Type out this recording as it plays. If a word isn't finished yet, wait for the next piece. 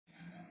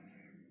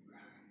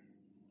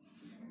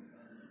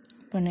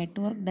இப்போ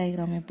network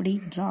diagram எப்படி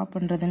draw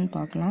பண்ணுறதுன்னு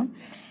பார்க்கலாம்.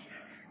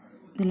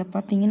 இதில்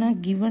பார்த்தீங்கன்னா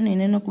கிவன்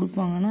என்னென்ன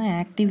கொடுப்பாங்கன்னா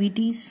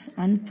ஆக்டிவிட்டீஸ்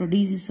அண்ட்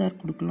ப்ரொடியூசர்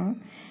கொடுக்கலாம்.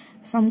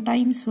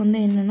 சம்டைம்ஸ்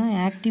என்னென்னா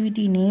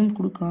ஆக்டிவிட்டி நேம்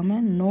கொடுக்காம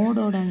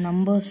நோடோட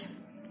நம்பர்ஸ்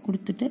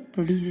கொடுத்துட்டு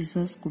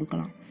ப்ரொடியூசர்ஸ்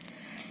கொடுக்கலாம்.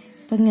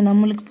 இப்போ இங்கே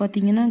நம்மளுக்கு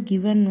பார்த்தீங்கன்னா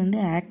கிவன்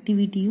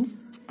ஆக்டிவிட்டியும்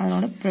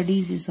அதனோட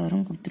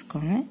ப்ரொடியூசரும்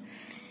கொடுத்துருக்காங்க.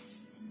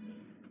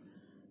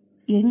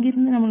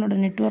 எங்கிருந்து நம்மளோட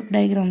நெட்வொர்க்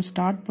டயக்ராம்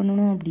ஸ்டார்ட்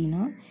பண்ணணும்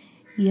அப்படின்னா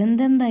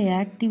எந்தெந்த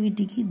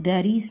ஆக்டிவிட்டிக்கு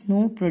there is no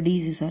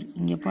producer.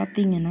 இங்கே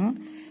பார்த்தீங்கன்னா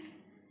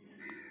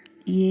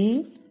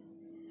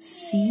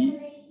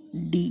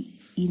ACD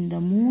இந்த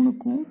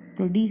மூணுக்கும்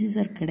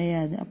ப்ரொடியூசர்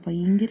கிடையாது. அப்போ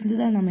இங்கிருந்து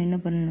தான் நம்ம என்ன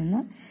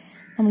பண்ணணும்னா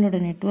நம்மளோட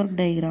நெட்வொர்க்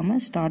டயக்ராமை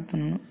ஸ்டார்ட்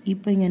பண்ணணும்.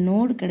 இப்போ இங்கே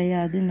நோடு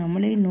கிடையாது,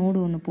 நம்மளே நோடு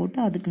ஒன்று போட்டு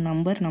அதுக்கு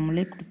நம்பர்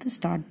நம்மளே கொடுத்து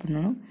ஸ்டார்ட்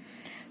பண்ணணும்.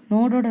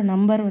 நோடோட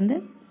நம்பர்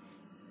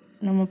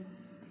நம்ம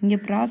இங்கே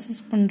ப்ராசஸ்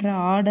பண்ணுற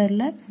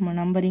ஆர்டரில் நம்ம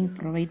நம்பரிங்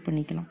ப்ரொவைட்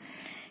பண்ணிக்கலாம்.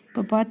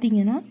 இப்போ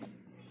பார்த்தீங்கன்னா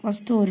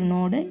ஃபஸ்ட்டு ஒரு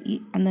நோடு,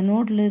 அந்த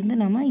நோட்லேருந்து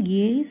நம்ம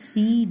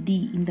ACD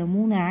இந்த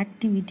மூணு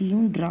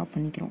ஆக்டிவிட்டியும் ட்ரா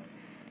பண்ணிக்கிறோம்.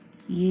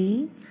 A,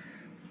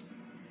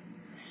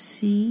 C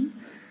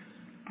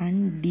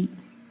and D.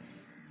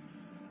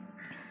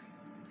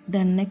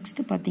 Then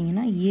next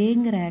பார்த்தீங்கன்னா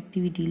ஏங்கிற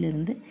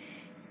ஆக்டிவிட்டியிலேருந்து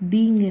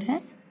பிங்கிற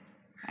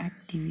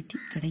ஆக்டிவிட்டி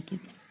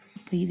கிடைக்கிது.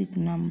 இப்போ இதுக்கு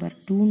நம்பர்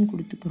 2ன்னு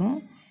கொடுத்துக்கிறோம்.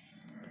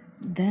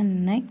 தென்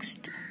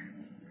நெக்ஸ்ட்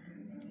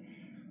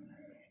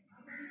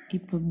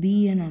இப்போ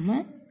பியை நம்ம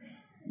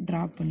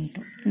ட்ரா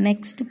பண்ணிட்டோம்.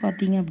 நெக்ஸ்ட்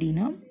பார்த்தீங்க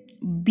அப்படின்னா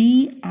பி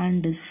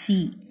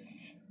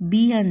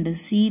அண்டு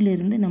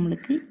சியிலிருந்து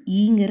நம்மளுக்கு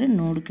ஈங்கிற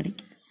நோடு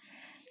கிடைக்குது.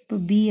 இப்போ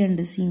பி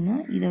அண்டு சின்னா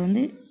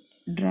இதை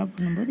ட்ரா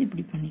பண்ணும்போது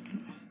இப்படி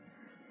பண்ணிக்கணும்.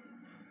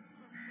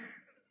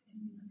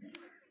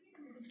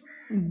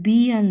 பி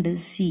அண்டு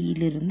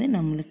சியிலிருந்து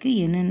நம்மளுக்கு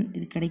என்ன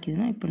இது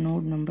கிடைக்குதுன்னா இப்போ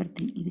நோடு நம்பர்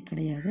 3 இது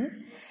கிடையாது.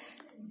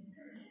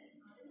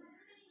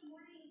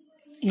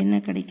 என்ன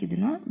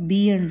கிடைக்குதுன்னா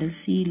பி அண்டு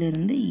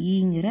சியிலிருந்து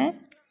ஈங்கிற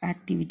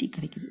ஆக்டிவிட்டி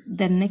கிடைக்குது.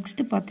 தென்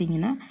நெக்ஸ்ட்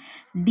பார்த்தீங்கன்னா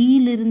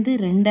டியிலிருந்து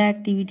 2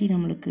 ஆக்டிவிட்டி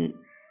நம்மளுக்கு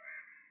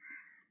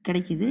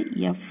கிடைக்குது,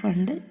 F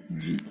அண்டு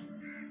G.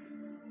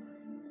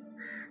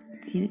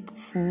 இதுக்கு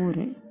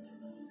 4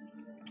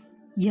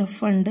 F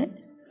அண்ட்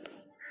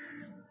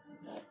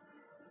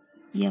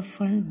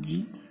G.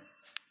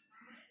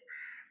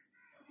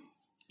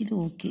 இது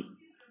ஓகே.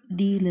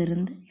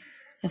 டியிலிருந்து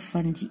F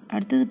and G.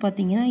 அடுத்தது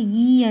பார்த்தீங்கன்னா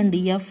E and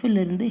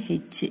Fலிருந்து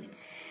H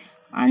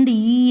and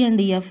E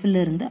and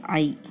Fலிருந்து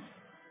I.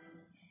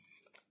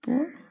 இப்போ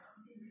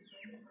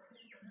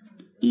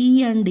E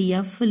அண்ட்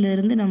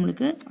Fலிருந்து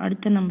நம்மளுக்கு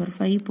அடுத்த நம்பர்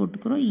 5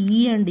 போட்டுக்கிறோம். E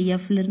அண்ட்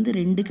Fலிருந்து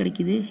 2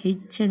 கிடைக்குது,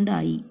 H அண்ட்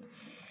I.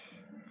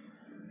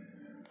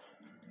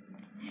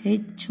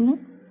 ஹெச்சும்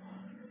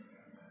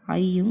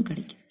ஐயும்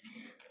கிடைக்குது.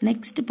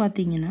 நெக்ஸ்ட்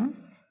பார்த்தீங்கன்னா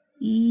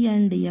E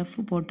அண்ட் F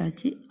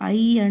போட்டாச்சு, I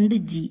அண்ட்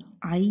G.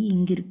 I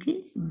இங்கே இருக்கு,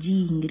 G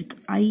இங்கே இருக்கு.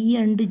 I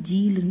அண்ட்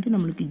Gலிருந்து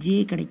நம்மளுக்கு J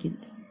கிடைக்குது.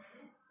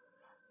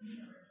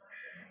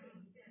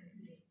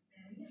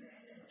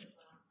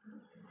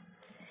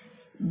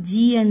 G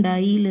அண்ட்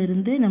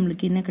ஐலிருந்து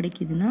நம்மளுக்கு என்ன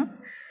கிடைக்குதுன்னா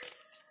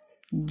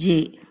J.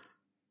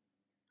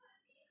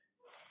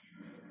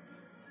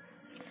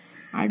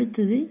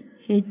 அடுத்தது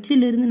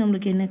ஹெச்சிலிருந்து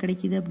நம்மளுக்கு என்ன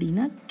கிடைக்குது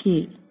அப்படின்னா K.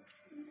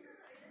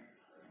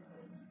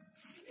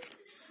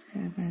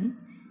 7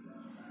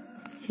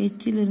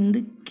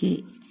 ஹெச்சிலிருந்து K.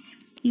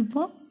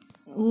 இப்போ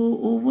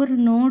ஒவ்வொரு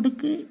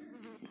நோடுக்கு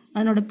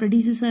அதனோட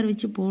ப்ரொடியூசர்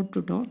வச்சு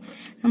போட்டுட்டோம்.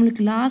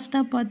 நம்மளுக்கு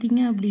லாஸ்ட்டாக பார்த்தீங்க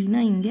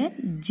அப்படின்னா இங்கே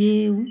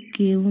ஜேவும்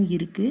கேவும்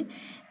இருக்குது.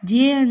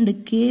 ஜே அண்டு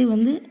கே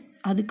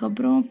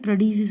அதுக்கப்புறம்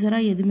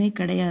ப்ரொடியூசராக எதுவுமே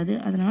கிடையாது.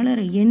 அதனால்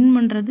எண்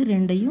பண்ணுறது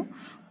ரெண்டையும்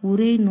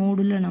ஒரே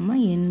நோடில் நம்ம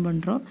எண்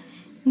பண்ணுறோம்.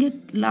 இங்கே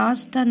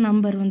லாஸ்ட்டாக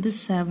நம்பர்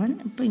 7,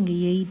 இப்போ இங்கே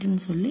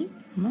 8ன்னு சொல்லி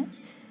நம்ம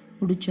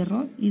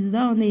முடிச்சிடறோம்.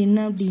 இதுதான் என்ன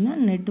அப்படின்னா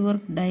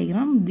நெட்வொர்க்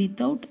டயக்ராம்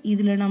வித்தவுட்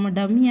இதில் நம்ம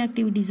டம்மி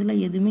ஆக்டிவிட்டீஸ்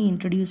எல்லாம் எதுவுமே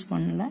இன்ட்ரடியூஸ்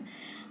பண்ணலை.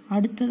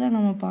 அடுத்ததாக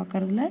நம்ம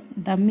பார்க்குறதுல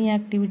டம்மி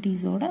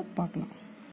ஆக்டிவிட்டீஸோட பார்க்கலாம்.